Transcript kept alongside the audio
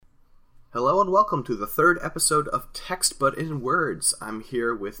Hello and welcome to the third episode of Text But in Words. I'm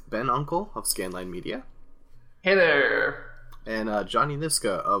here with Ben Uncle of Scanline Media. Hey there! And Johnny Niska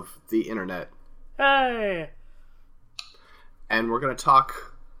of The Internet. Hey! And we're going to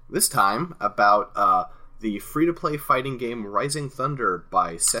talk this time about the free-to-play fighting game Rising Thunder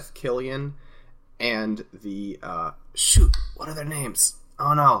by Seth Killian and the... what are their names?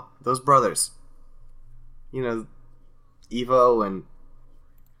 Oh no, those brothers. You know, Evo and...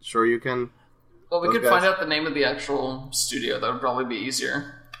 Shoryuken. Well, we could find out the name of the actual studio. That would probably be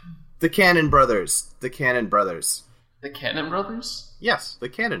easier. The Cannon Brothers. The Cannon Brothers. The Cannon Brothers? Yes, the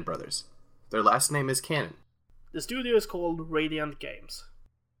Cannon Brothers. Their last name is Cannon. The studio is called Radiant Games.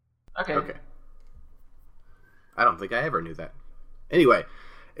 Okay. I don't think I ever knew that. Anyway,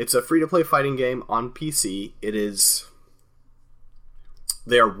 it's a free-to-play fighting game on PC. It is...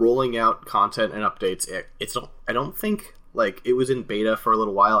 They are rolling out content and updates. I don't think... it was in beta for a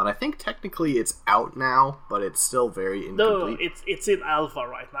little while, and I think technically it's out now, but it's still very incomplete. No, it's in alpha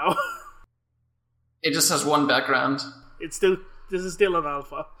right now. It just has one background. This is still an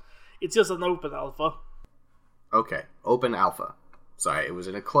alpha. It's just an open alpha. Okay, open alpha. Sorry, it was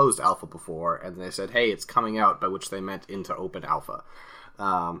in a closed alpha before, and they said, hey, it's coming out, by which they meant into open alpha.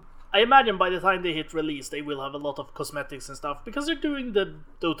 I imagine by the time they hit release, they will have a lot of cosmetics and stuff, because they're doing the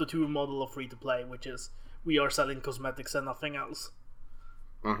Dota 2 model of free-to-play, which is... we are selling cosmetics and nothing else.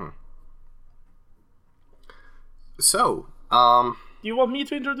 Mm-hmm. So, do you want me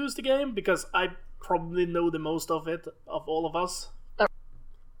to introduce the game? Because I probably know the most of it, of all of us.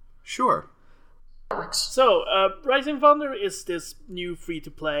 Sure. So, Rising Thunder is this new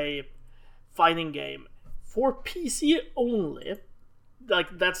free-to-play fighting game for PC only.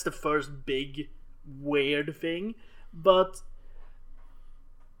 That's the first big, weird thing. But...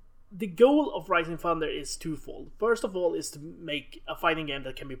 the goal of Rising Thunder is twofold. First of all is to make a fighting game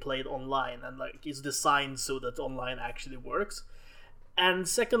that can be played online and is designed so that online actually works. And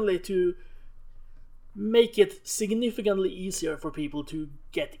secondly, to make it significantly easier for people to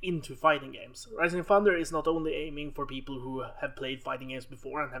get into fighting games. Rising Thunder is not only aiming for people who have played fighting games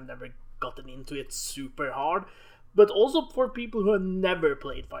before and have never gotten into it super hard, but also for people who have never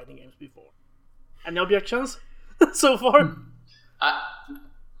played fighting games before. Any objections so far?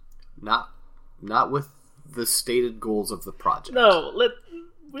 Not with the stated goals of the project. No,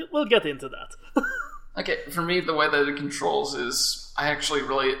 we'll get into that. Okay, for me, the way that it controls is... I actually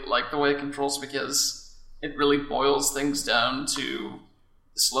really like the way it controls because it really boils things down to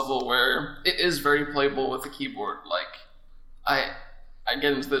this level where it is very playable with the keyboard. I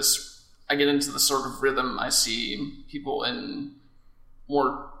get into this... I get into the sort of rhythm I see people in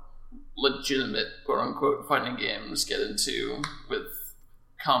more legitimate, quote-unquote, fighting games get into with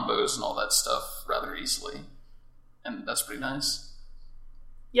combos and all that stuff rather easily, and that's pretty nice.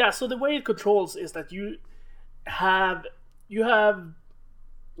 Yeah, so the way it controls is that you have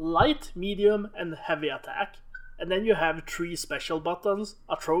light, medium, and heavy attack, and then you have 3 special buttons,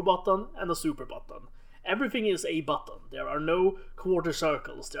 a throw button, and a super button. Everything is a button. There are no quarter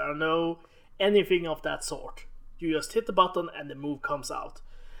circles, there are no anything of that sort. You just hit the button and the move comes out.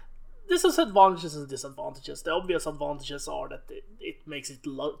 This has advantages and disadvantages. The obvious advantages are that it makes it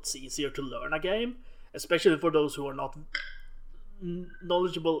lots easier to learn a game, especially for those who are not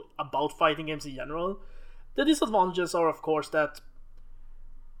knowledgeable about fighting games in general. The disadvantages are, of course, that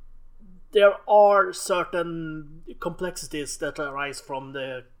there are certain complexities that arise from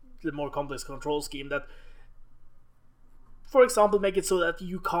the more complex control scheme that, for example, make it so that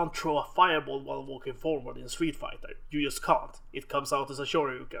you can't throw a fireball while walking forward in Street Fighter. You just can't. It comes out as a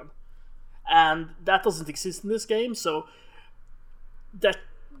Shoryuken. And that doesn't exist in this game, so that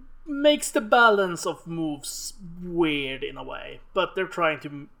makes the balance of moves weird in a way. But they're trying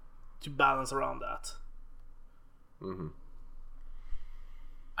to balance around that. Mm-hmm.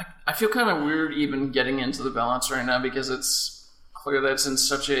 I feel kind of weird even getting into the balance right now because it's clear that it's in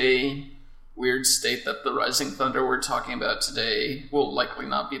such a weird state that the Rising Thunder we're talking about today will likely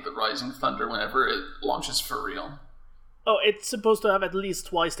not be the Rising Thunder whenever it launches for real. Oh, it's supposed to have at least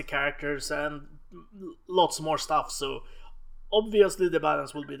twice the characters and lots more stuff, so obviously the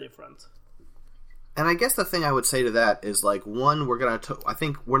balance will be different. And I guess the thing I would say to that is, one, I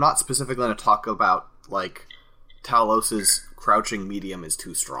think we're not specifically going to talk about, Talos's crouching medium is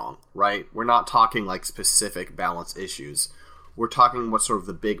too strong, right? We're not talking, specific balance issues. We're talking about sort of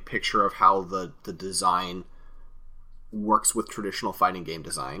the big picture of how the design works with traditional fighting game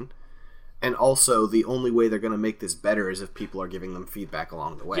design. And also, the only way they're going to make this better is if people are giving them feedback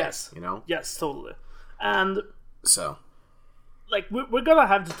along the way. Yes. You know? Yes, totally. And... so... we're going to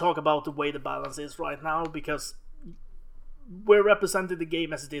have to talk about the way the balance is right now, because we're representing the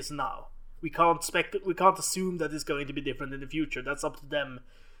game as it is now. We can't assume that it's going to be different in the future. That's up to them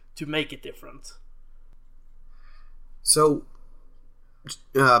to make it different. So,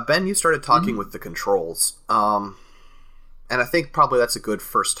 Ben, you started talking with the controls, and I think probably that's a good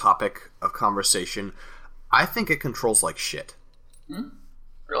first topic of conversation. I think it controls like shit.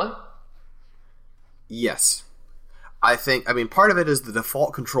 Really? Yes. I mean, part of it is the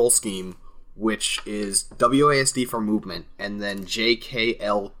default control scheme, which is WASD for movement, and then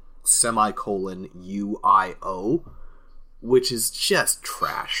JKL :UIO, which is just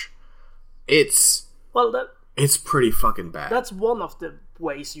trash. It's pretty fucking bad. That's one of the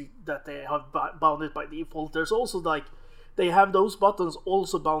ways that they have bound it by default. There's also like they have those buttons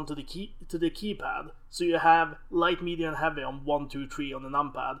also bound to the keypad. So you have light, medium, and heavy on 1, 2, 3 on the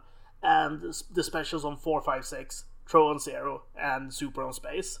numpad, and the specials on 4, 5, 6, throw on 0, and super on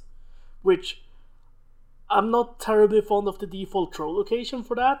space. Which I'm not terribly fond of the default throw location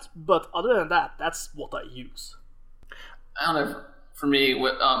for that, but other than that, that's what I use. I don't know. For me,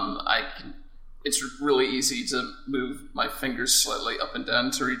 it's really easy to move my fingers slightly up and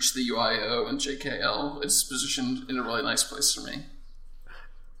down to reach the UIO and JKL. It's positioned in a really nice place for me.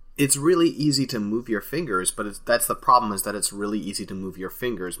 It's really easy to move your fingers, but that's the problem, is that it's really easy to move your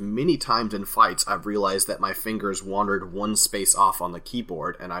fingers. Many times in fights, I've realized that my fingers wandered one space off on the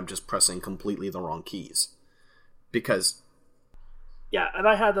keyboard, and I'm just pressing completely the wrong keys. Because... Yeah, and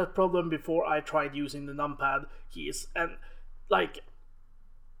I had that problem before I tried using the numpad keys, and, like...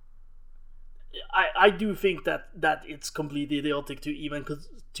 I do think that it's completely idiotic to even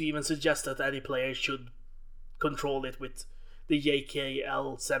suggest that any player should control it with the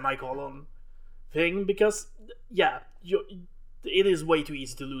JKL thing, because it is way too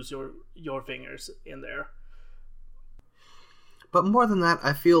easy to lose your fingers in there. But more than that,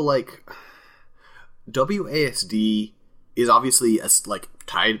 I feel like WASD is obviously a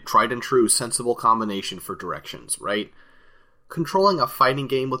tried and true sensible combination for directions, right? Controlling a fighting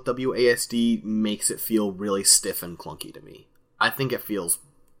game with WASD makes it feel really stiff and clunky to me. I think it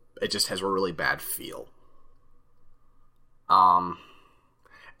just has a really bad feel. And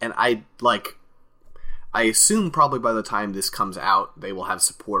I assume probably by the time this comes out, they will have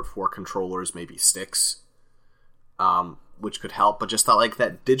support for controllers, maybe sticks, which could help. But just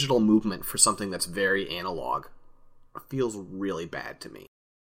that digital movement for something that's very analog feels really bad to me.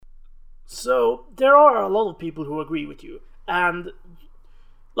 So there are a lot of people who agree with you. And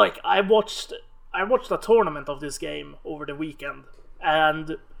I watched a tournament of this game over the weekend,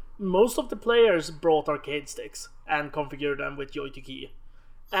 and most of the players brought arcade sticks and configured them with Joy2Key.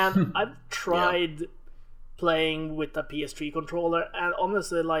 And I've tried playing with a PS3 controller, and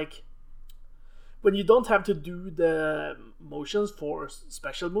honestly, when you don't have to do the motions for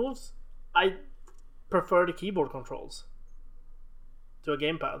special moves, I prefer the keyboard controls to a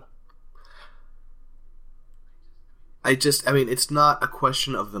gamepad. It's not a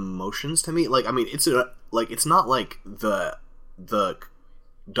question of the motions to me. It's not like the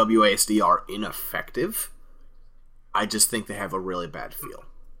WASD are ineffective. I just think they have a really bad feel.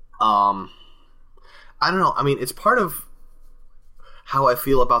 I don't know. It's part of how I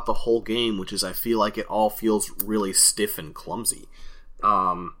feel about the whole game, which is I feel like it all feels really stiff and clumsy.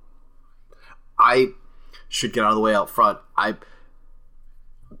 I should get out of the way out front.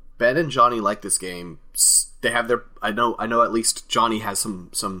 Ben and Johnny like this game. They have their... I know at least Johnny has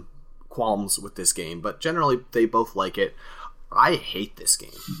some qualms with this game, but generally they both like it. I hate this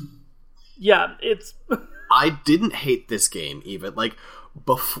game. Yeah, it's... I didn't hate this game, even.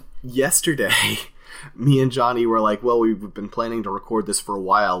 Yesterday, me and Johnny were like, well, we've been planning to record this for a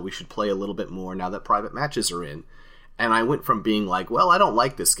while. We should play a little bit more now that private matches are in. And I went from being like, well, I don't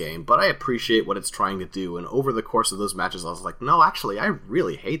like this game, but I appreciate what it's trying to do. And over the course of those matches, I was like, no, actually, I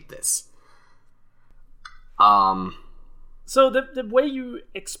really hate this. So the way you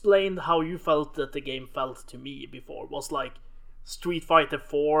explained how you felt that the game felt to me before was like Street Fighter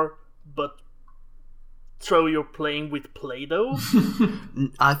 4, but you're playing with Play-Doh?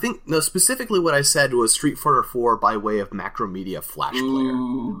 I think, no, specifically what I said was Street Fighter 4 by way of Macromedia Flash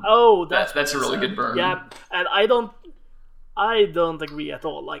Player. Oh, that's a really good burn. Yeah, and I don't agree at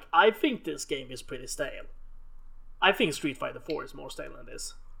all. I think this game is pretty stale. I think Street Fighter 4 is more stale than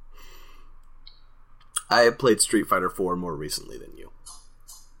this. I have played Street Fighter 4 more recently than you.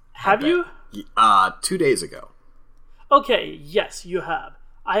 Have you? 2 days ago. Okay, yes, you have.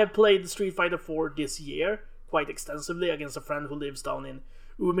 I have played Street Fighter 4 this year, quite extensively, against a friend who lives down in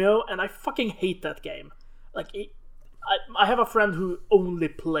Umeå, and I fucking hate that game. I have a friend who only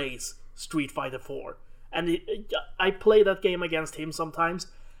plays Street Fighter 4, and I play that game against him sometimes.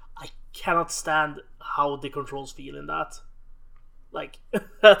 I cannot stand how the controls feel in that.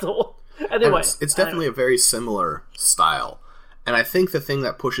 At all. Anyway, it's definitely a very similar style. And I think the thing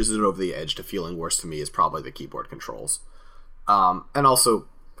that pushes it over the edge to feeling worse to me is probably the keyboard controls. And also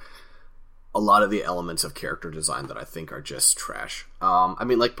a lot of the elements of character design that I think are just trash. I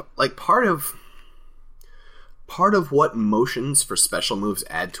mean, like part of what motions for special moves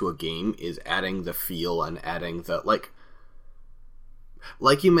add to a game is adding the feel and adding the,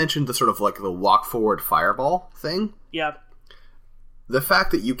 like you mentioned, the sort of like the walk forward fireball thing. Yeah. The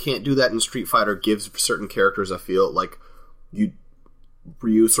fact that you can't do that in Street Fighter gives certain characters a feel like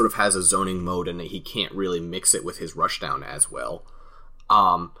Ryu sort of has a zoning mode and he can't really mix it with his rushdown as well.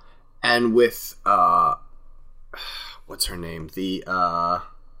 And with what's her name? The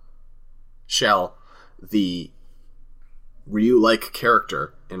Shell, the Ryu-like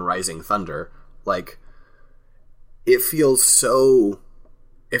character in Rising Thunder, like it feels so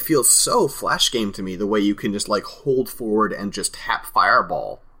Flash game to me, the way you can just like hold forward and just tap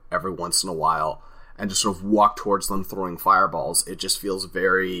fireball every once in a while and just sort of walk towards them throwing fireballs. It just feels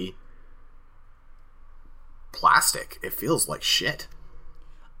very plastic. It feels like shit.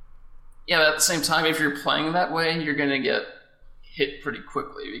 Yeah, but at the same time, if you're playing that way, you're gonna get hit pretty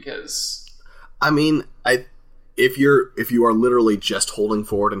quickly because... I mean, if you are literally just holding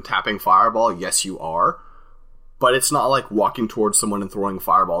forward and tapping fireball, yes you are. But it's not like walking towards someone and throwing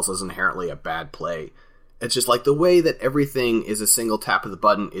fireballs is inherently a bad play. It's just like the way that everything is a single tap of the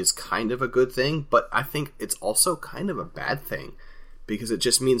button is kind of a good thing, but I think it's also kind of a bad thing. Because it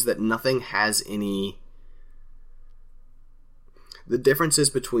just means that nothing has any... The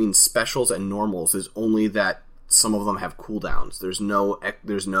differences between specials and normals is only that some of them have cooldowns. There's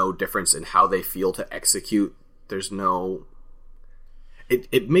no difference in how they feel to execute. There's no...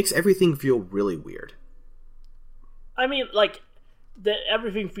 It makes everything feel really weird. I mean, like,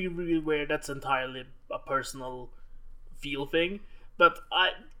 everything feels really weird. That's entirely a personal feel thing. But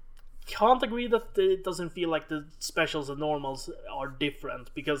I can't agree that it doesn't feel like the specials and normals are different.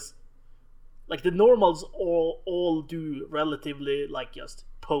 Because, like, the normals all do relatively, like, just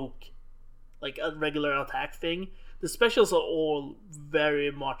poke. Like, a regular attack thing. The specials are all very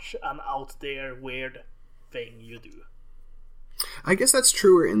much an out there weird thing you do. I guess that's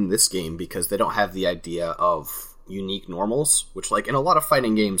truer in this game because they don't have the idea of unique normals, which, like, in a lot of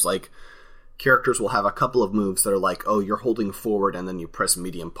fighting games, like, characters will have a couple of moves that are like, oh, you're holding forward and then you press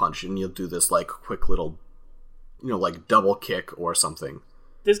medium punch and you'll do this, like, quick little, like, double kick or something.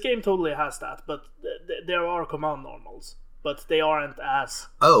 This game totally has that, but there are command normals, but they aren't as...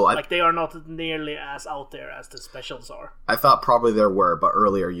 they are not nearly as out there as the specials are. I thought probably there were, but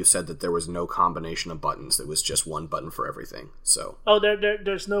earlier you said that there was no combination of buttons. It was just one button for everything, so... Oh,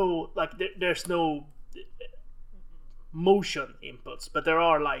 there's no, like, there's no motion inputs, but there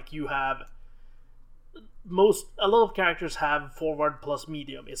are, like, you have a lot of characters have forward plus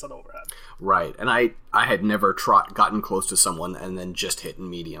medium is an overhead. Right, and I had never gotten close to someone and then just hit in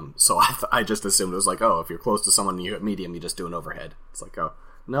medium, so I just assumed it was like, oh, if you're close to someone and you hit medium, you just do an overhead. It's like, oh,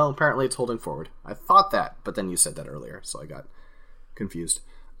 no, apparently it's holding forward. I thought that, but then you said that earlier, so I got confused.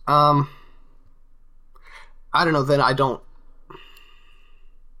 I don't know, then I don't...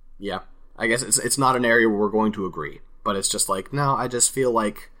 Yeah, I guess it's not an area where we're going to agree. But it's just like, no, I just feel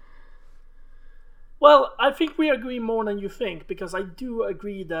like... Well, I think we agree more than you think, because I do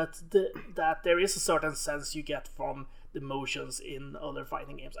agree that that there is a certain sense you get from the motions in other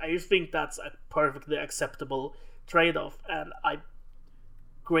fighting games. I just think that's a perfectly acceptable trade-off, and I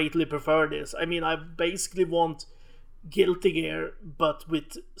greatly prefer this. I mean, I basically want Guilty Gear, but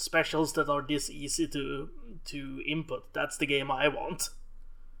with specials that are this easy to input. That's the game I want.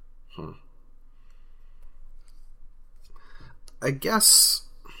 I guess...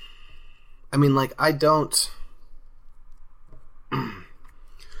 I mean, like, I don't...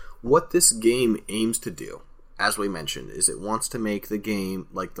 What this game aims to do, as we mentioned, is it wants to make the game,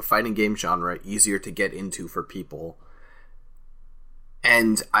 like, the fighting game genre, easier to get into for people.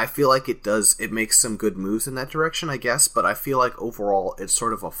 And I feel like it makes some good moves in that direction, I guess, but I feel like overall it's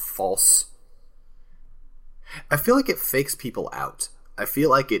sort of a false... I feel like it fakes people out. I feel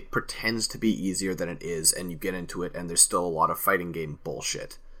like it pretends to be easier than it is, and you get into it, and there's still a lot of fighting game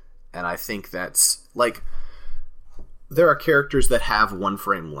bullshit. And I think that's, like, there are characters that have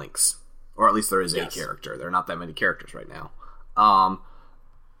one-frame links. Or at least there is a character. There are not that many characters right now. I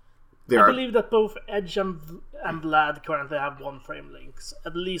believe that both Edge and Vlad currently have one-frame links.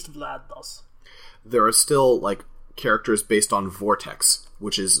 At least Vlad does. There are still, like, characters based on Vortex,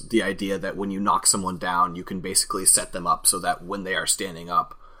 which is the idea that when you knock someone down, you can basically set them up so that when they are standing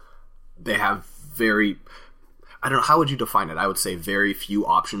up, they have very... I don't know, how would you define it? I would say very few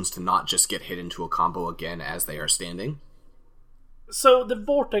options to not just get hit into a combo again as they are standing. So the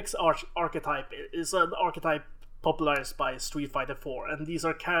Vortex archetype is an archetype popularized by Street Fighter 4, and these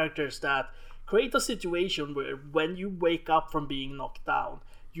are characters that create a situation where when you wake up from being knocked down,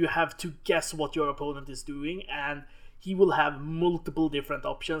 you have to guess what your opponent is doing, and he will have multiple different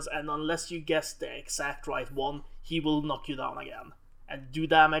options, and unless you guess the exact right one, he will knock you down again. And do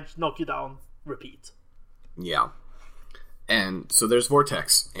damage, knock you down, repeat. Yeah. And so there's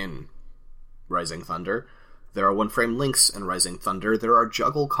Vortex in Rising Thunder. There are one-frame links in Rising Thunder. There are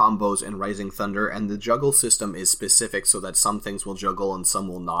juggle combos in Rising Thunder, and the juggle system is specific so that some things will juggle and some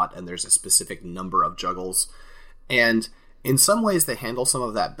will not, and there's a specific number of juggles. And in some ways, they handle some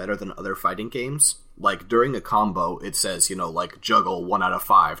of that better than other fighting games. Like, during a combo, it says, like, juggle 1 out of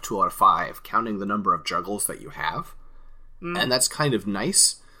 5, 2 out of 5, counting the number of juggles that you have. And that's kind of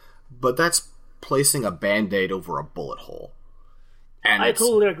nice, but that's placing a Band-Aid over a bullet hole. And I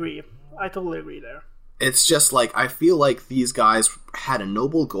totally agree there. It's just like, I feel like these guys had a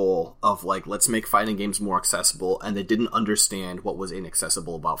noble goal of like, let's make fighting games more accessible, and they didn't understand what was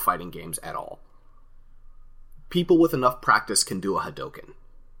inaccessible about fighting games at all. People with enough practice can do a Hadouken.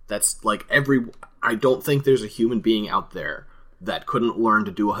 That's like I don't think there's a human being out there that couldn't learn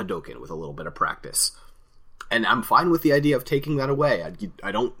to do a Hadouken with a little bit of practice. And I'm fine with the idea of taking that away.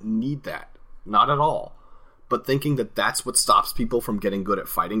 I don't need that. Not at all. But thinking that that's what stops people from getting good at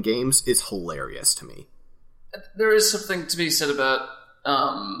fighting games is hilarious to me. There is something to be said about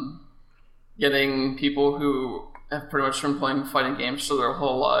getting people who have pretty much been playing fighting games for their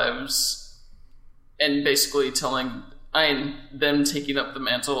whole lives and basically telling them taking up the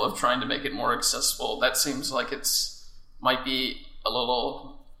mantle of trying to make it more accessible. That seems like might be a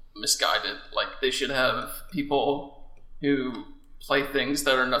little misguided. Like, they should have people who play things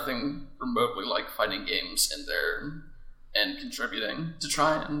that are nothing remotely like fighting games in there and contributing to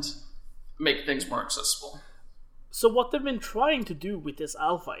try and make things more accessible. So what they've been trying to do with this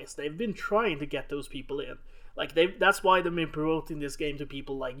alpha is they've been trying to get those people in. Like, that's why they've been promoting this game to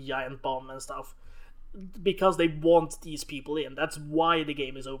people like Giant Bomb and stuff. Because they want these people in. That's why the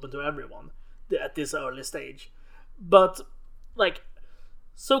game is open to everyone at this early stage. But, like,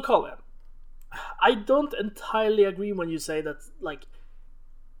 so Colin, I don't entirely agree when you say that, like...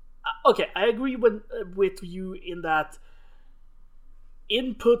 Okay, I agree with you in that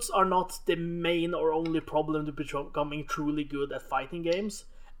inputs are not the main or only problem to becoming truly good at fighting games,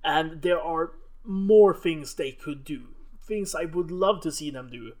 and there are more things they could do. Things I would love to see them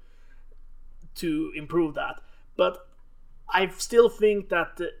do to improve that. But I still think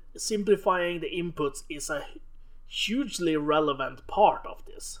that simplifying the inputs is a hugely relevant part of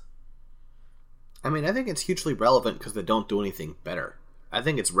this. I mean, I think it's hugely relevant because they don't do anything better. I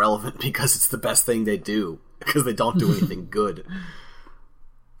think it's relevant because it's the best thing they do, because they don't do anything good.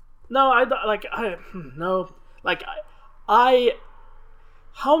 No, how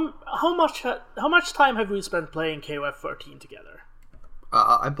much time have we spent playing KOF 13 together?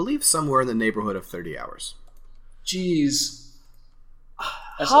 I believe somewhere in the neighborhood of 30 hours. Jeez.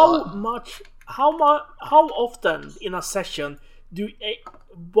 How often in a session do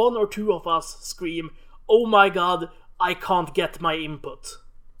one or two of us scream, "Oh my god, I can't get my input"?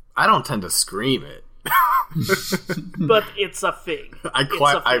 I don't tend to scream it. But it's a thing.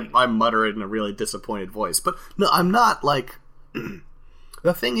 I mutter it in a really disappointed voice. But no, I'm not like...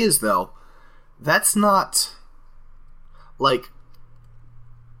 The thing is, though, that's not... Like,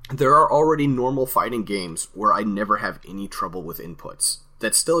 there are already normal fighting games where I never have any trouble with inputs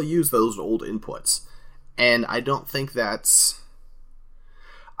that still use those old inputs. And I don't think that's...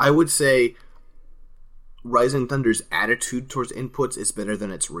 I would say Rising Thunder's attitude towards inputs is better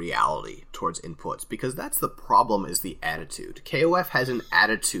than its reality towards inputs, because that's the problem, is the attitude. KOF has an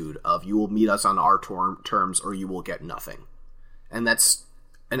attitude of, you will meet us on our terms or you will get nothing. And that's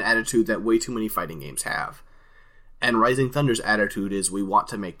an attitude that way too many fighting games have. And Rising Thunder's attitude is, we want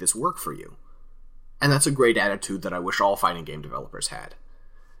to make this work for you. And that's a great attitude that I wish all fighting game developers had.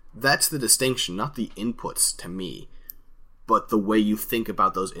 That's the distinction, not the inputs to me, but the way you think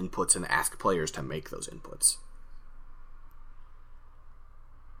about those inputs and ask players to make those inputs.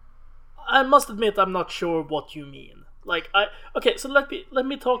 I must admit, I'm not sure what you mean. Okay, so let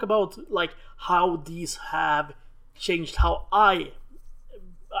me talk about like how these have changed how I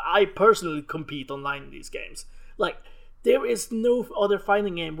personally compete online in these games. Like, there is no other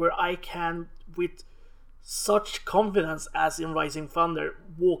fighting game where I can, with such confidence as in Rising Thunder,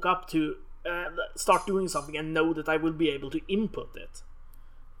 walk up to start doing something and know that I will be able to input it.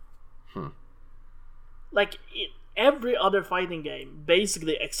 Like, every other fighting game,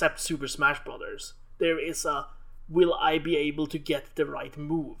 basically except Super Smash Brothers, there is a will I be able to get the right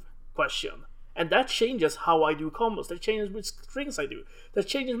move question. And that changes how I do combos. That changes which strings I do. That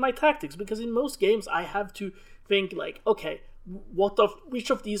changes my tactics, because in most games I have to think like, okay, which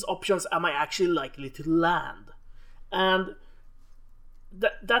of these options am I actually likely to land? And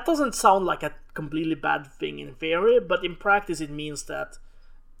that doesn't sound like a completely bad thing in theory, but in practice it means that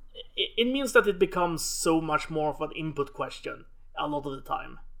it becomes so much more of an input question a lot of the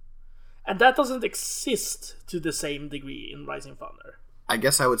time. And that doesn't exist to the same degree in Rising Thunder. I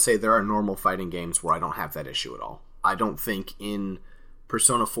guess I would say there are normal fighting games where I don't have that issue at all. I don't think in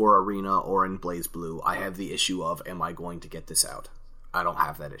Persona 4 Arena or in BlazBlue I have the issue of, am I going to get this out? I don't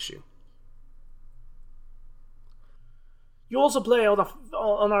have that issue. You also play on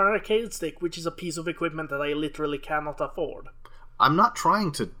an arcade stick, which is a piece of equipment that I literally cannot afford. I'm not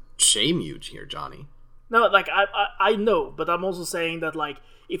trying to shame you here, Johnny. No, like, I know, but I'm also saying that, like,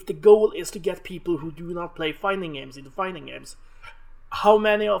 if the goal is to get people who do not play fighting games into fighting games, how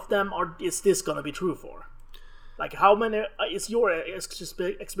many of them is this gonna be true for? Like, how many is your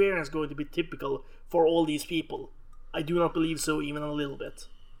experience going to be typical for all these people? I do not believe so, even a little bit.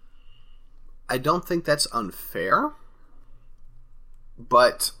 I don't think that's unfair,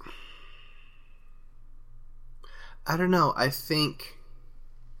 but I don't know. I think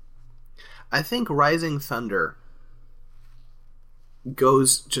Rising Thunder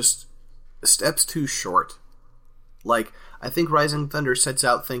goes just steps too short. Like, I think Rising Thunder sets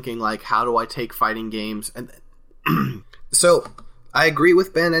out thinking, like, how do I take fighting games? And so, I agree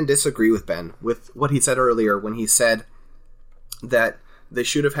with Ben and disagree with Ben with what he said earlier when he said that they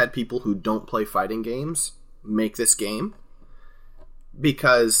should have had people who don't play fighting games make this game.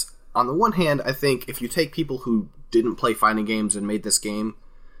 Because, on the one hand, I think if you take people who didn't play fighting games and made this game,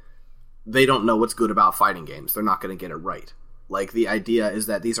 they don't know what's good about fighting games. They're not going to get it right. Like, the idea is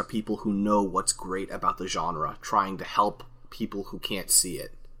that these are people who know what's great about the genre, trying to help people who can't see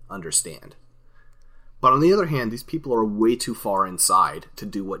it understand. But on the other hand, these people are way too far inside to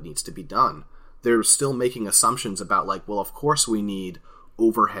do what needs to be done. They're still making assumptions about, like, well, of course we need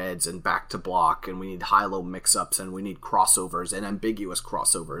overheads and back to block, and we need high-low mix-ups, and we need crossovers and ambiguous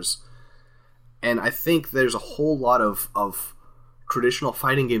crossovers. And I think there's a whole lot of traditional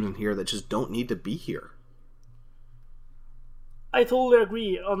fighting games in here that just don't need to be here. I totally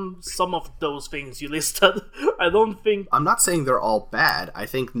agree on some of those things you listed. I'm not saying they're all bad. I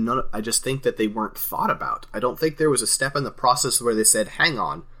just think that they weren't thought about. I don't think there was a step in the process where they said, hang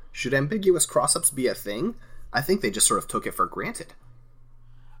on, should ambiguous cross-ups be a thing? I think they just sort of took it for granted.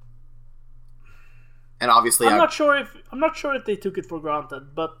 And obviously I'm not sure if they took it for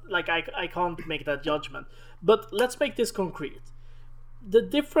granted, but like I can't make that judgment. But let's make this concrete. The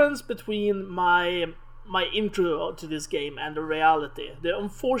difference between my intro to this game and the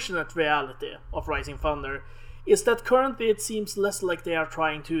unfortunate reality of Rising Thunder, is that currently it seems less like they are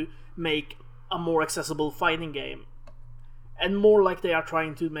trying to make a more accessible fighting game, and more like they are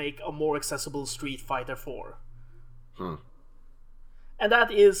trying to make a more accessible Street Fighter 4. And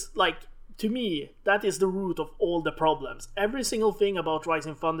that is, like, to me, that is the root of all the problems. Every single thing about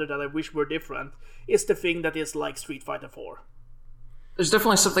Rising Thunder that I wish were different is the thing that is like Street Fighter 4. There's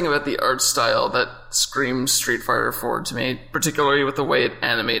definitely something about the art style that screams Street Fighter 4 to me, particularly with the way it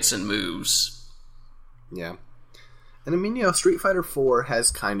animates and moves. Yeah. And I mean, Street Fighter 4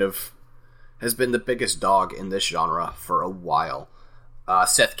 has been the biggest dog in this genre for a while.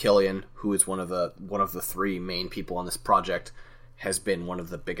 Seth Killian, who is one of the three main people on this project, has been one of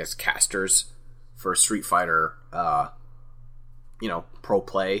the biggest casters for Street Fighter, pro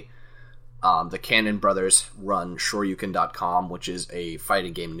play. The Cannon brothers run Shoryuken.com, which is a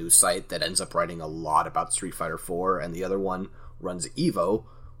fighting game news site that ends up writing a lot about Street Fighter 4, and the other one runs Evo,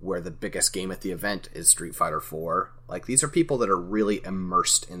 where the biggest game at the event is Street Fighter 4. Like, these are people that are really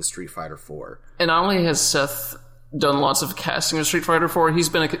immersed in Street Fighter 4. And not only has Seth done lots of casting of Street Fighter 4, he's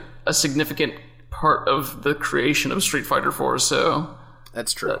been a significant part of the creation of Street Fighter 4, so...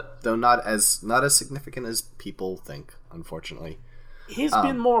 That's true. Though not as significant as people think, unfortunately. He's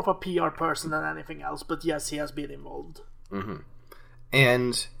been more of a PR person than anything else, but yes, he has been involved. Mm-hmm.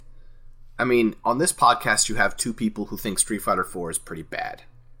 And, I mean, on this podcast, you have two people who think Street Fighter 4 is pretty bad.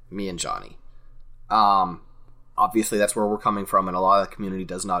 Me and Johnny. Obviously, that's where we're coming from, and a lot of the community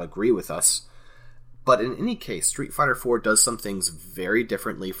does not agree with us. But in any case, Street Fighter 4 does some things very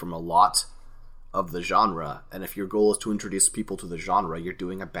differently from a lot of the genre, and if your goal is to introduce people to the genre, you're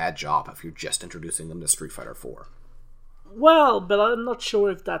doing a bad job if you're just introducing them to Street Fighter 4. Well, but I'm not sure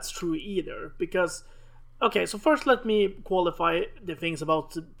if that's true either, because... Okay, so first let me qualify the things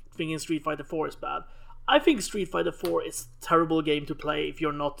about thinking Street Fighter 4 is bad. I think Street Fighter 4 is a terrible game to play if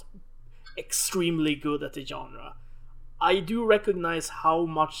you're not extremely good at the genre. I do recognize how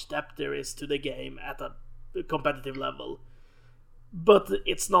much depth there is to the game at a competitive level, but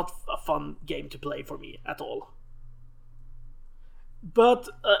it's not a fun game to play for me at all. But,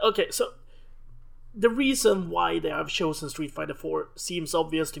 okay, so the reason why they have chosen Street Fighter 4 seems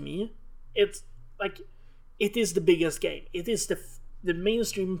obvious to me. It's like, it is the biggest game. It is the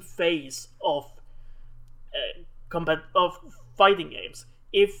mainstream phase of fighting games.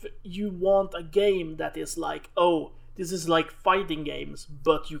 If you want a game that is like, oh, this is like fighting games,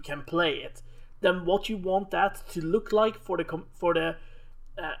 but you can play it, then what you want that to look like for the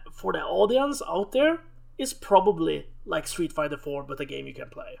audience out there is probably like Street Fighter 4, but a game you can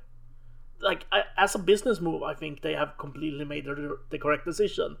play. Like, as a business move, I think they have completely made the correct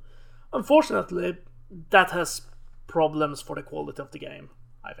decision. Unfortunately, that has problems for the quality of the game,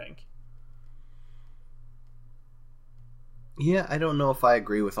 I think. Yeah, I don't know if I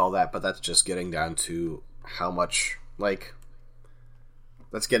agree with all that, but that's just getting down to how much, like,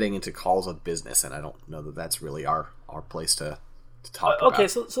 that's getting into calls of business, and I don't know that that's really our place to talk about. Okay,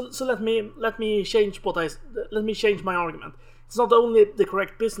 so let me change my argument. It's not only the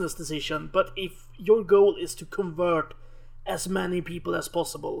correct business decision, but if your goal is to convert as many people as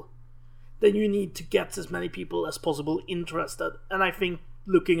possible, then you need to get as many people as possible interested, and I think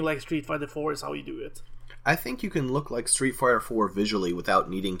looking like Street Fighter 4 is how you do it. I think you can look like Street Fighter 4 visually without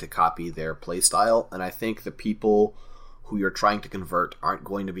needing to copy their playstyle, and I think the people who you're trying to convert aren't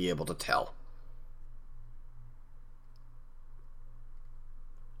going to be able to tell.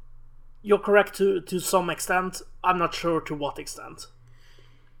 You're correct to some extent. I'm not sure to what extent.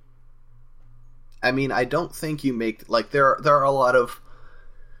 I mean, I don't think you make... Like, there are a lot of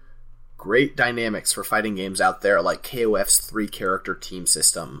great dynamics for fighting games out there, like KOF's 3-character team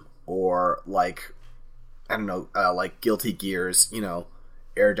system, or, like, I don't know, like Guilty Gear's, you know,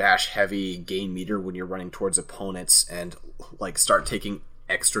 air dash heavy gain meter when you're running towards opponents and, like, start taking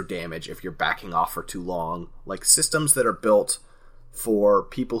extra damage if you're backing off for too long. Like, systems that are built for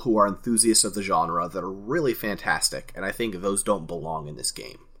people who are enthusiasts of the genre that are really fantastic, and I think those don't belong in this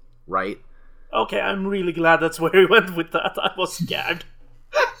game, right? Okay, I'm really glad that's where we went with that. I was scared.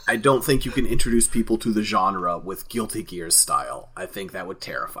 I don't think you can introduce people to the genre with Guilty Gear's style. I think that would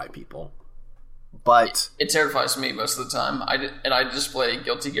terrify people. But it terrifies me most of the time. I just play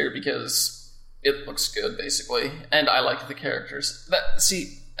Guilty Gear because it looks good, basically, and I like the characters.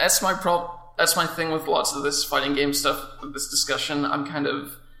 That's my problem. That's my thing with lots of this fighting game stuff, this discussion. I'm kind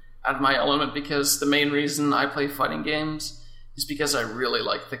of out of my element because the main reason I play fighting games is because I really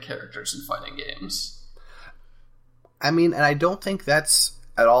like the characters in fighting games. I mean, and I don't think that's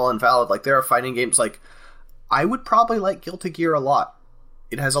at all invalid. Like, there are fighting games, like, I would probably like Guilty Gear a lot.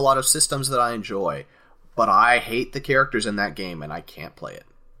 It has a lot of systems that I enjoy, but I hate the characters in that game and I can't play it.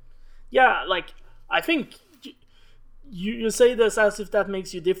 Yeah, like, I think... You say this as if that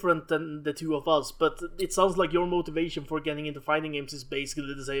makes you different than the two of us, but it sounds like your motivation for getting into fighting games is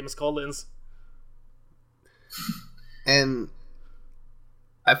basically the same as Colin's. And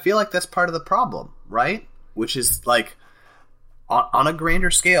I feel like that's part of the problem, right? Which is, like, on a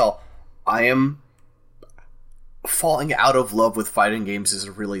grander scale, I am falling out of love with fighting games is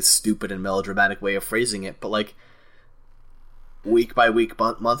a really stupid and melodramatic way of phrasing it, but, like, week by week,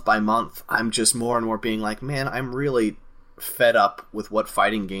 month by month, I'm just more and more being like, man, I'm really fed up with what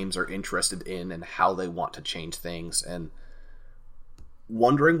fighting games are interested in and how they want to change things, and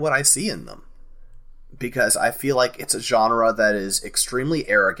wondering what I see in them. Because I feel like it's a genre that is extremely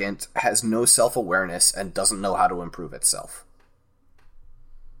arrogant, has no self-awareness, and doesn't know how to improve itself.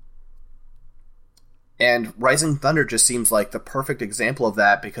 And Rising Thunder just seems like the perfect example of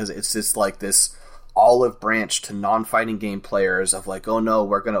that, because it's just like this olive branch to non-fighting game players of like, oh no,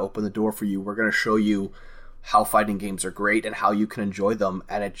 we're going to open the door for you, we're going to show you how fighting games are great and how you can enjoy them,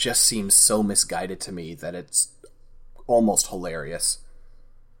 and it just seems so misguided to me that it's almost hilarious.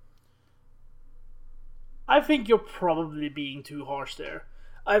 I think you're probably being too harsh there.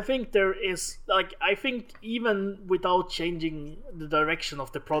 I think there is, like, I think even without changing the direction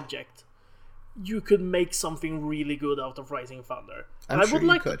of the project, you could make something really good out of Rising Thunder. I'm sure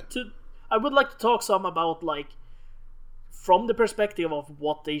you could. I would like to talk some about, like, from the perspective of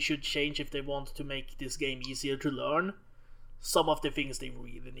what they should change if they want to make this game easier to learn, some of the things they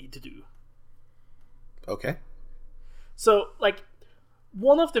really need to do. Okay. So, like,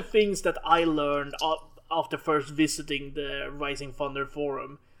 one of the things that I learned after first visiting the Rising Thunder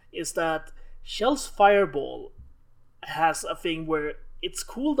forum is that Shell's Fireball has a thing where its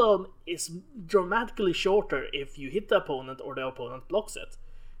cooldown is dramatically shorter if you hit the opponent or the opponent blocks it.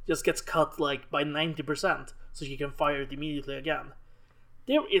 Just gets cut like by 90%, so you can fire it immediately again.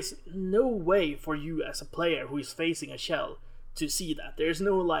 there is no way for you as a player who is facing a shell to see that. There's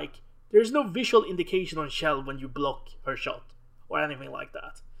no visual indication on shell when you block her shot or anything like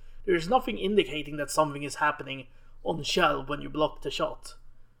that. There's nothing indicating that something is happening on shell when you block the shot.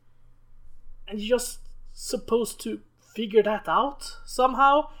 And you're just supposed to figure that out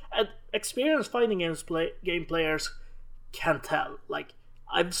somehow. And experienced fighting game players can tell. Like,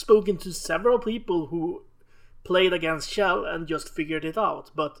 I've spoken to several people who played against shell and just figured it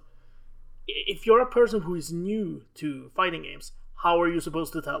out. But if you're a person who is new to fighting games, how are you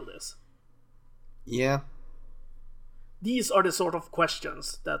supposed to tell this? Yeah. These are the sort of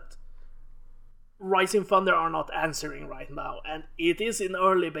questions that Rising Thunder are not answering right now, and it is in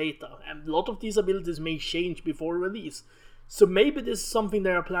early beta, and a lot of these abilities may change before release. So maybe this is something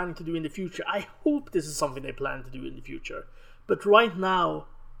they are planning to do in the future. I hope this is something they plan to do in the future. But right now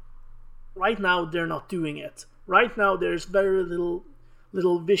they're not doing it. Right now there's very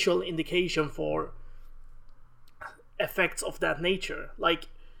little visual indication for effects of that nature. Like,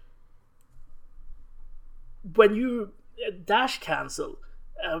 when you dash cancel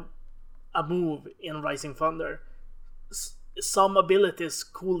a move in Rising Thunder, some abilities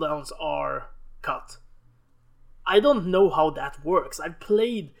cooldowns are cut. I don't know how that works. I've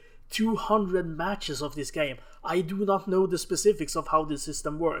played 200 matches of this game. I do not know the specifics of how this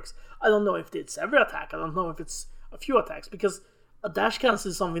system works. I don't know if it's every attack. I don't know if it's a few attacks, because a dash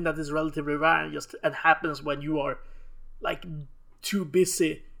cancel is something that is relatively rare and happens when you are like too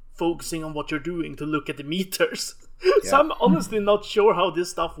busy focusing on what you're doing to look at the meters. Yeah. So I'm honestly not sure how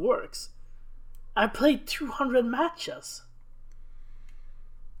this stuff works. I played 200 matches.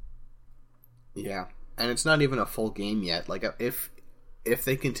 Yeah, and it's not even a full game yet. Like, if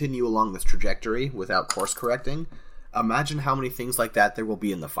they continue along this trajectory without course correcting, imagine how many things like that there will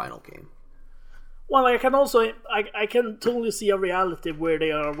be in the final game. Well, I can totally see a reality where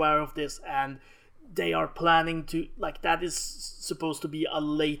they are aware of this and they are planning to, like, that is supposed to be a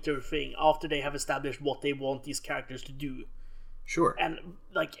later thing after they have established what they want these characters to do. Sure. And,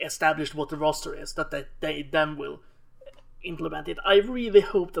 like, established what the roster is, that they then will implement it. I really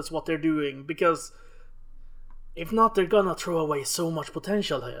hope that's what they're doing, because if not, they're gonna throw away so much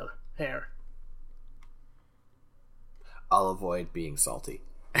potential here. I'll avoid being salty.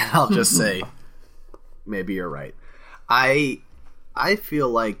 I'll just say, maybe you're right. I feel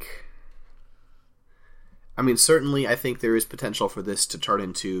like, I mean, certainly I think there is potential for this to turn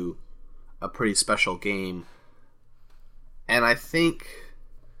into a pretty special game. And I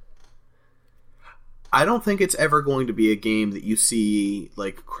don't think it's ever going to be a game that you see,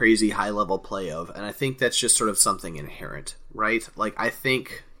 like, crazy high-level play of, and I think that's just sort of something inherent, right? Like, I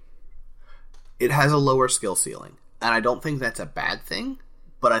think it has a lower skill ceiling, and I don't think that's a bad thing,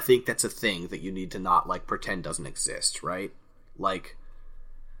 but I think that's a thing that you need to not, like, pretend doesn't exist, right? Like,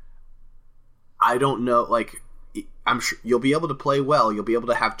 I don't know, like, I'm sure you'll be able to play well, you'll be able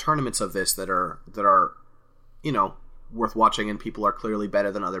to have tournaments of this that are, you know, worth watching, and people are clearly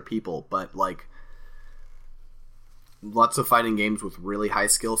better than other people, but, like, lots of fighting games with really high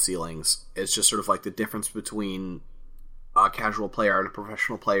skill ceilings, it's just sort of like the difference between a casual player and a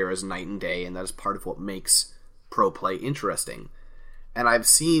professional player is night and day, and that is part of what makes pro play interesting. And I've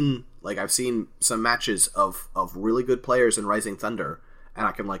seen some matches of really good players in Rising Thunder, and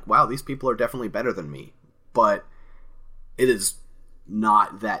I can, like, wow, these people are definitely better than me, but it is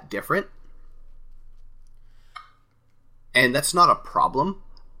not that different. And that's not a problem,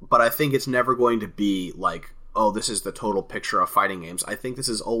 but I think it's never going to be like, oh, this is the total picture of fighting games. I think this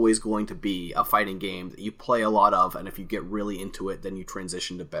is always going to be a fighting game that you play a lot of, and if you get really into it, then you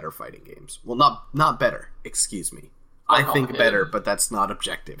transition to better fighting games. Well, not better, excuse me. I think better, but that's not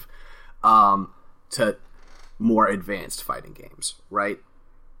objective. To more advanced fighting games, right?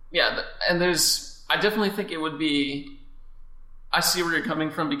 Yeah, and I definitely think it would be, I see where you're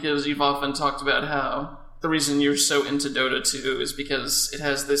coming from, because you've often talked about how the reason you're so into Dota 2 is because it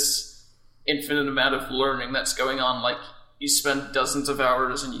has this infinite amount of learning that's going on. Like, you spend dozens of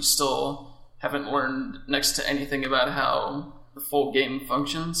hours and you still haven't learned next to anything about how the full game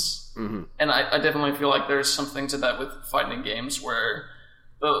functions. Mm-hmm. And I definitely feel like there's something to that with fighting games, where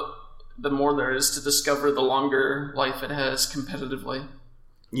the more there is to discover, the longer life it has competitively.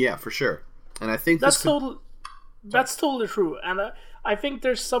 Yeah, for sure. And I think that's totally true. And I think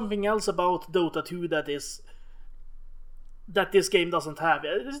there's something else about Dota 2 that this game doesn't have.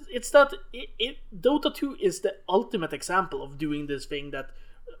 It's that Dota 2 is the ultimate example of doing this thing that,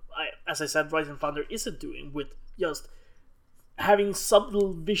 as I said, Rising Thunder isn't doing, with just having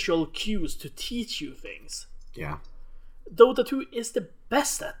subtle visual cues to teach you things. Yeah. Dota 2 is the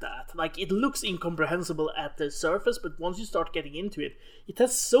best at that. Like, it looks incomprehensible at the surface, but once you start getting into it, it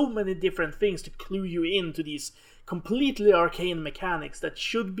has so many different things to clue you into these completely arcane mechanics that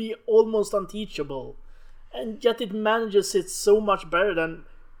should be almost unteachable. And yet it manages it so much better than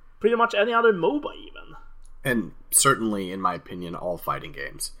pretty much any other MOBA even. And certainly, in my opinion, all fighting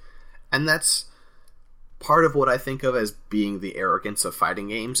games. And that's part of what I think of as being the arrogance of fighting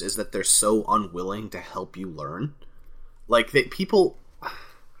games, is that they're so unwilling to help you learn. Like, people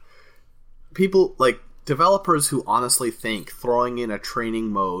like developers who honestly think throwing in a training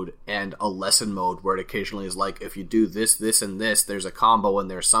mode and a lesson mode where it occasionally is like, if you do this, this, and this, there's a combo in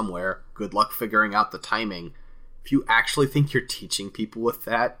there somewhere. Good luck figuring out the timing. If you actually think you're teaching people with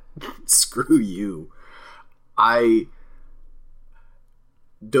that, screw you.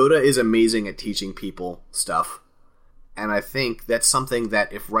 Dota is amazing at teaching people stuff, and I think that's something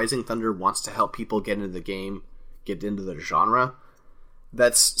that if Rising Thunder wants to help people get into the game, get into the genre,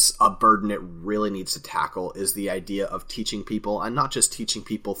 that's a burden it really needs to tackle, is the idea of teaching people, and not just teaching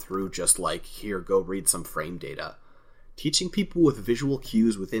people through just like, here, go read some frame data. Teaching people with visual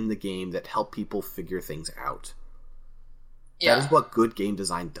cues within the game that help people figure things out. Yeah. That is what good game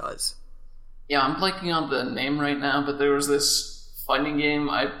design does. Yeah, I'm blanking on the name right now, but there was this fighting game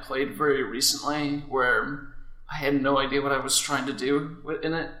I played very recently where I had no idea what I was trying to do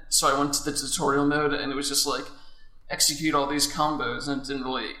in it. So I went to the tutorial mode, and it was just like, execute all these combos, and it didn't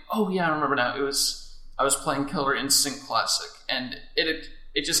really... Oh yeah, I remember now. I was playing Killer Instinct Classic, and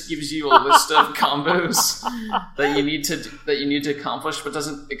it just gives you a list of combos that you need to accomplish, but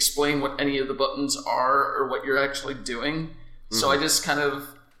doesn't explain what any of the buttons are or what you're actually doing. Mm-hmm. So I just kind of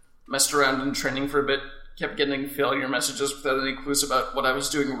messed around in training for a bit, kept getting failure messages without any clues about what I was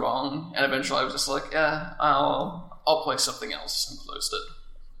doing wrong, and eventually I was just like, I'll play something else, and closed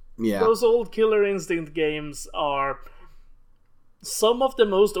it. Yeah. Those old Killer Instinct games are some of the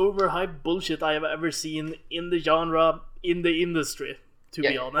most overhyped bullshit I have ever seen in the genre, in the industry, to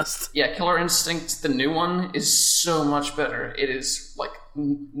be honest. Yeah, Killer Instinct, the new one, is so much better. It is, like,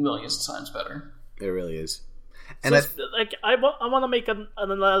 millions of times better. It really is. And so, I want to make an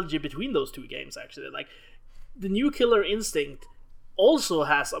analogy between those two games, actually. Like, the new Killer Instinct also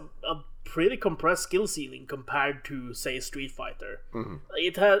has a pretty compressed skill ceiling compared to, say, Street Fighter. Mm-hmm.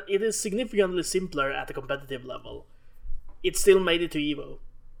 It is significantly simpler at the competitive level. It still made it to EVO.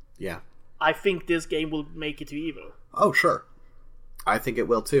 Yeah. I think this game will make it to EVO. Oh, sure. I think it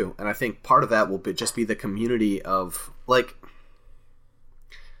will too. And I think part of that will just be the community of, like,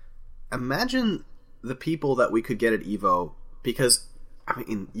 imagine the people that we could get at EVO, because, I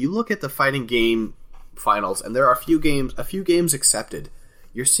mean, you look at the fighting game finals, and there are a few games accepted.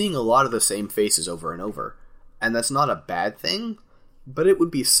 You're seeing a lot of the same faces over and over. And that's not a bad thing, but it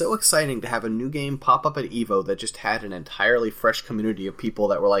would be so exciting to have a new game pop up at EVO that just had an entirely fresh community of people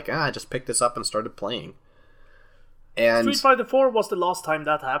that were like, I just picked this up and started playing. And Street Fighter 4 was the last time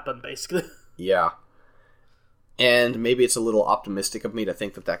that happened, basically. Yeah. And maybe it's a little optimistic of me to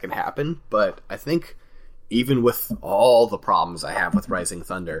think that can happen, but I think even with all the problems I have with Rising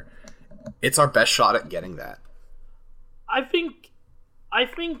Thunder, it's our best shot at getting that. I think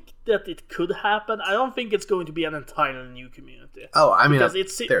that it could happen. I don't think it's going to be an entirely new community. Oh, I mean,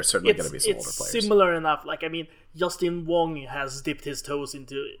 there's certainly going to be some older players. It's similar enough. Like, I mean, Justin Wong has dipped his toes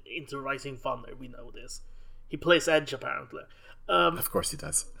into Rising Thunder. We know this. He plays Edge, apparently. Of course he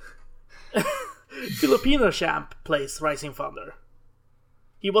does. Filipino champ plays Rising Thunder.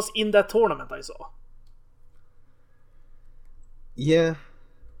 He was in that tournament I saw. Yeah.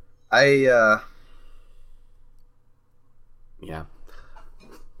 I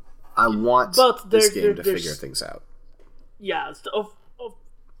want this game to figure things out. Yeah,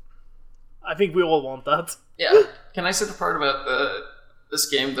 I think we all want that. Yeah. Can I say the part about this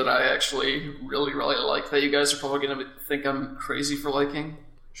game that I actually really, really like that you guys are probably going to think I'm crazy for liking?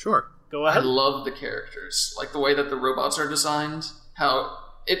 Sure. Go ahead. I love the characters. Like the way that the robots are designed. How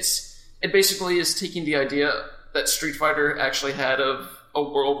it basically is taking the idea that Street Fighter actually had of a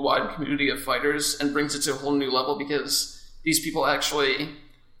worldwide community of fighters and brings it to a whole new level, because these people actually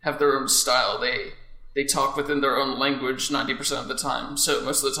have their own style. They talk within their own language 90% of the time. So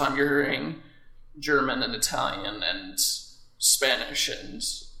most of the time you're hearing German and Italian and Spanish and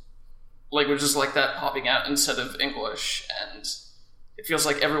languages like that popping out instead of English. And it feels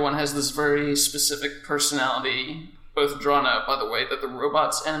like everyone has this very specific personality, both drawn out by the way that the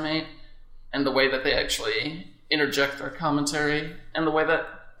robots animate and the way that they actually interject their commentary, and the way that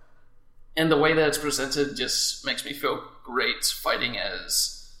it's presented just makes me feel great fighting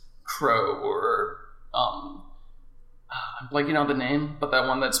as Crow or I'm blanking on the name, but that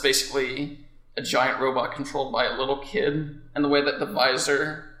one that's basically a giant robot controlled by a little kid, and the way that the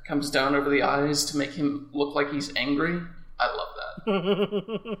visor comes down over the eyes to make him look like he's angry. I love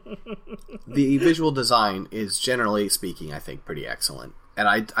that. The visual design is, generally speaking, I think pretty excellent. And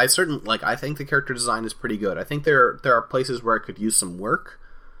I certainly I think the character design is pretty good. I think there are places where it could use some work,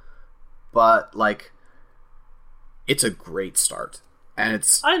 but it's a great start, and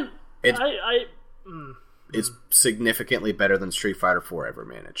it's significantly better than Street Fighter 4 ever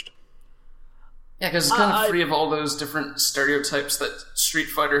managed. Yeah, because it's kind of free of all those different stereotypes that Street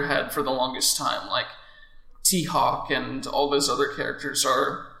Fighter had for the longest time, like T-Hawk and all those other characters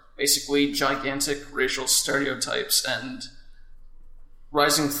are basically gigantic racial stereotypes, and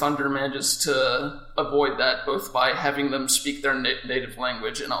Rising Thunder manages to avoid that both by having them speak their native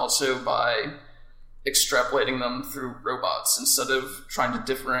language and also by extrapolating them through robots instead of trying to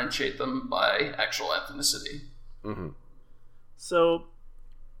differentiate them by actual ethnicity. Mm-hmm. So,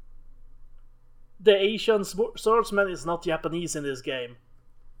 the Asian swordsman is not Japanese in this game.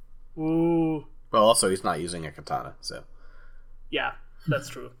 Ooh. Well, also, he's not using a katana, so... Yeah, that's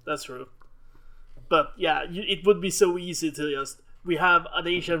true. That's true. But, yeah, it would be so easy to just... We have an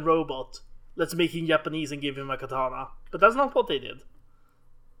Asian robot. Let's make him Japanese and give him a katana. But that's not what they did.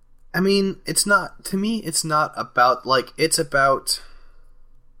 I mean, it's not... To me, it's not about... it's about...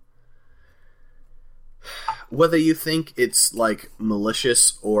 Whether you think it's,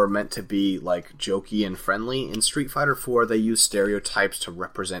 malicious or meant to be, jokey and friendly, in Street Fighter 4, they use stereotypes to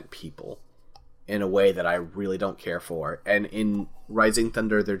represent people in a way that I really don't care for. And in Rising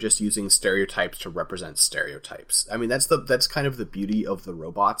Thunder, they're just using stereotypes to represent stereotypes. I mean, that's kind of the beauty of the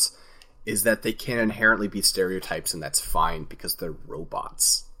robots, is that they can inherently be stereotypes, and that's fine, because they're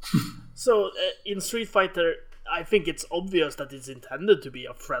robots. So, in Street Fighter, I think it's obvious that it's intended to be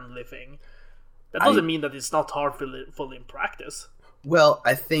a friendly thing. That doesn't mean that it's not hardful in practice. Well,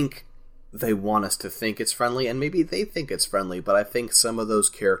 I think they want us to think it's friendly, and maybe they think it's friendly, but I think some of those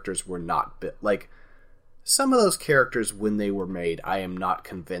characters were not... some of those characters, when they were made, I am not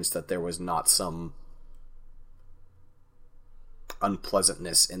convinced that there was not some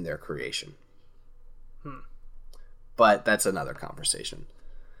unpleasantness in their creation. But that's another conversation.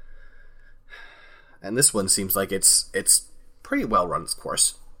 And this one seems like it's pretty well run its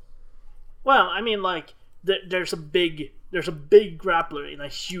course. Well, I mean, there's a big grappler in a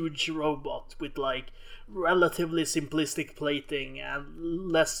huge robot with relatively simplistic plating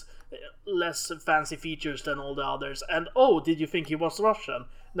and less fancy features than all the others. And did you think he was Russian?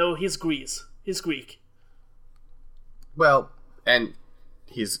 No, he's Greek. Well, and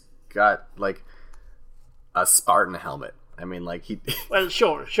he's got a Spartan helmet. I mean, he... Well,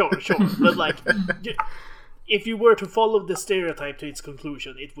 sure. But if you were to follow the stereotype to its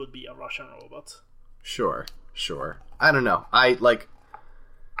conclusion, it would be a Russian robot. Sure. I don't know.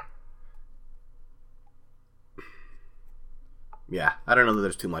 Yeah, I don't know that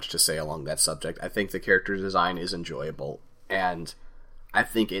there's too much to say along that subject. I think the character design is enjoyable, and I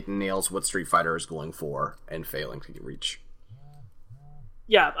think it nails what Street Fighter is going for and failing to reach.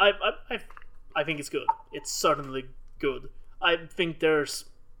 Yeah, I think it's good. It's certainly good. I think I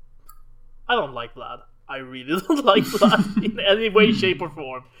don't like Vlad. I really don't like Vlad in any way, shape, or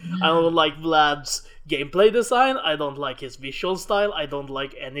form. I don't like Vlad's gameplay design. I don't like his visual style. I don't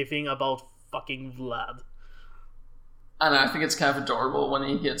like anything about fucking Vlad. I don't know, I think it's kind of adorable when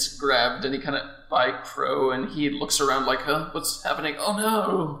he gets grabbed and he kind of by Crow and he looks around like, huh, what's happening? Oh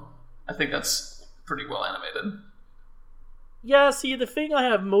no! I think that's pretty well animated. Yeah, see, the thing I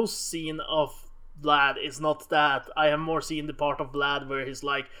have most seen of Vlad is not that. I have more seen the part of Vlad where he's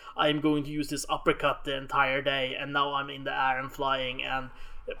like, I'm going to use this uppercut the entire day, and now I'm in the air and flying and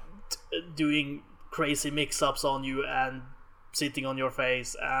doing crazy mix-ups on you and sitting on your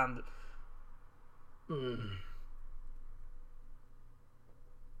face and...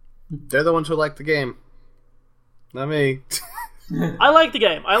 They're the ones who like the game. Not me. I like the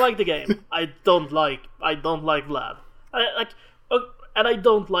game. I don't like Vlad. And I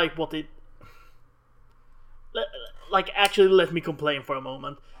don't like what it... actually, let me complain for a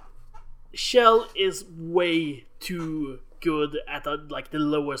moment. Shell is way too good at the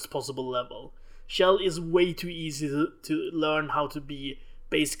lowest possible level. Shell is way too easy to learn how to be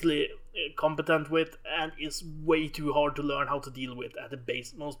basically competent with, and is way too hard to learn how to deal with at the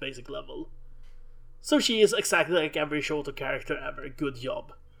most basic level. So she is exactly like every Shoto character ever. Good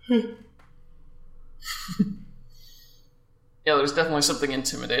job. Yeah, there's definitely something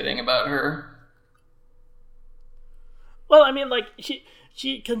intimidating about her. Well, I mean,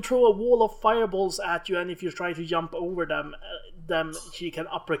 she can throw a wall of fireballs at you, and if you try to jump over them, she can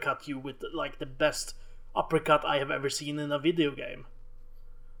uppercut you with the best uppercut I have ever seen in a video game.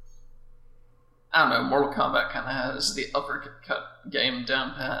 I don't know, Mortal Kombat kind of has the uppercut game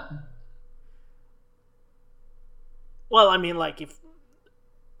down pat. Well, I mean, like, if...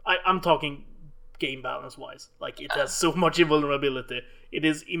 I'm talking game balance-wise. Like, it has so much invulnerability. It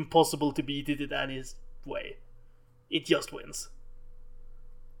is impossible to beat it in any way. It just wins.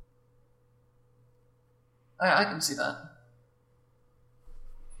 I can see that.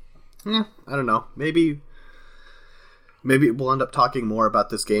 I don't know. Maybe we'll end up talking more about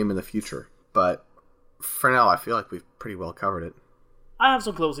this game in the future. But for now, I feel like we've pretty well covered it. I have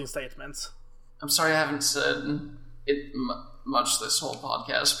some closing statements. I'm sorry I haven't said it much this whole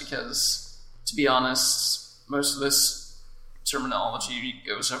podcast because, to be honest, most of this terminology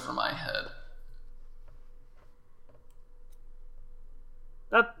goes over my head.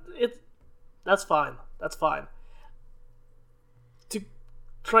 That's fine. That's fine. To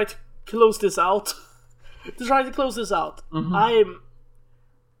try to close this out. Mm-hmm.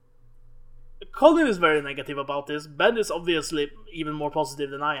 Colin is very negative about this. Ben is obviously even more positive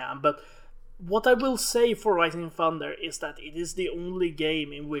than I am, but what I will say for Rising Thunder is that it is the only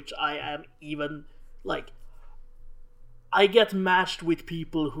game in which I am even, like, I get matched with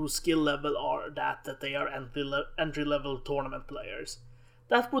people whose skill level are that they are entry-level tournament players.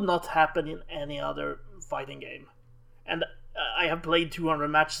 That would not happen in any other fighting game. And I have played 200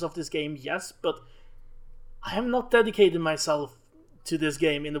 matches of this game, yes, but I have not dedicated myself to this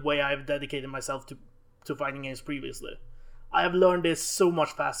game in the way I have dedicated myself to fighting games previously. I have learned this so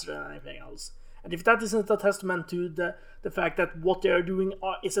much faster than anything else. And if that isn't a testament to the fact that what they are doing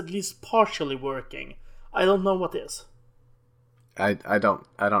is at least partially working, I don't know what is. I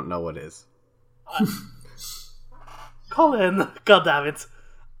don't know what is. Colin, goddammit.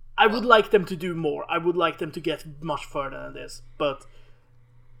 I would like them to do more. I would like them to get much further than this, but...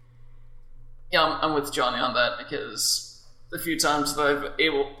 Yeah, I'm with Johnny on that, because the few times that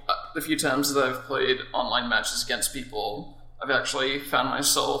I've played online matches against people, I've actually found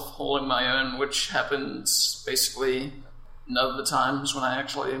myself holding my own, which happens basically none of the times when I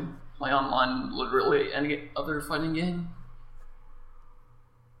actually play online literally any other fighting game.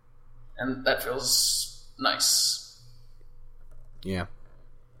 And that feels nice. Yeah.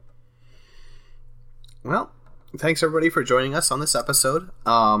 Well, thanks everybody for joining us on this episode.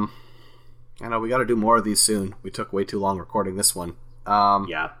 I know we got to do more of these soon. We took way too long recording this one.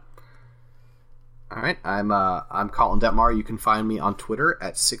 Yeah. All right, I'm Colin Detmar. You can find me on Twitter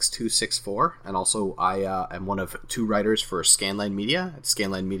at 6264, and also I am one of 2 writers for Scanline Media at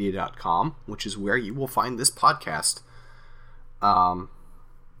scanlinemedia.com, which is where you will find this podcast. Yeah,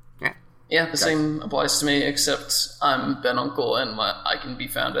 the same applies to me, except I'm Ben Uncle, and I can be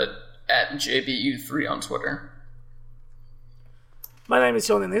found at JBU3 on Twitter. My name is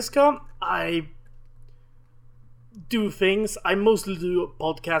Johnny Niska. I do things. I mostly do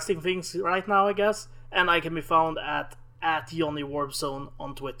podcasting things right now, I guess. And I can be found at Johnny Warpzone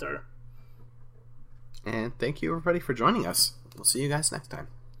on Twitter. And thank you everybody for joining us. We'll see you guys next time.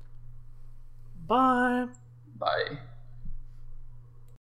 Bye. Bye.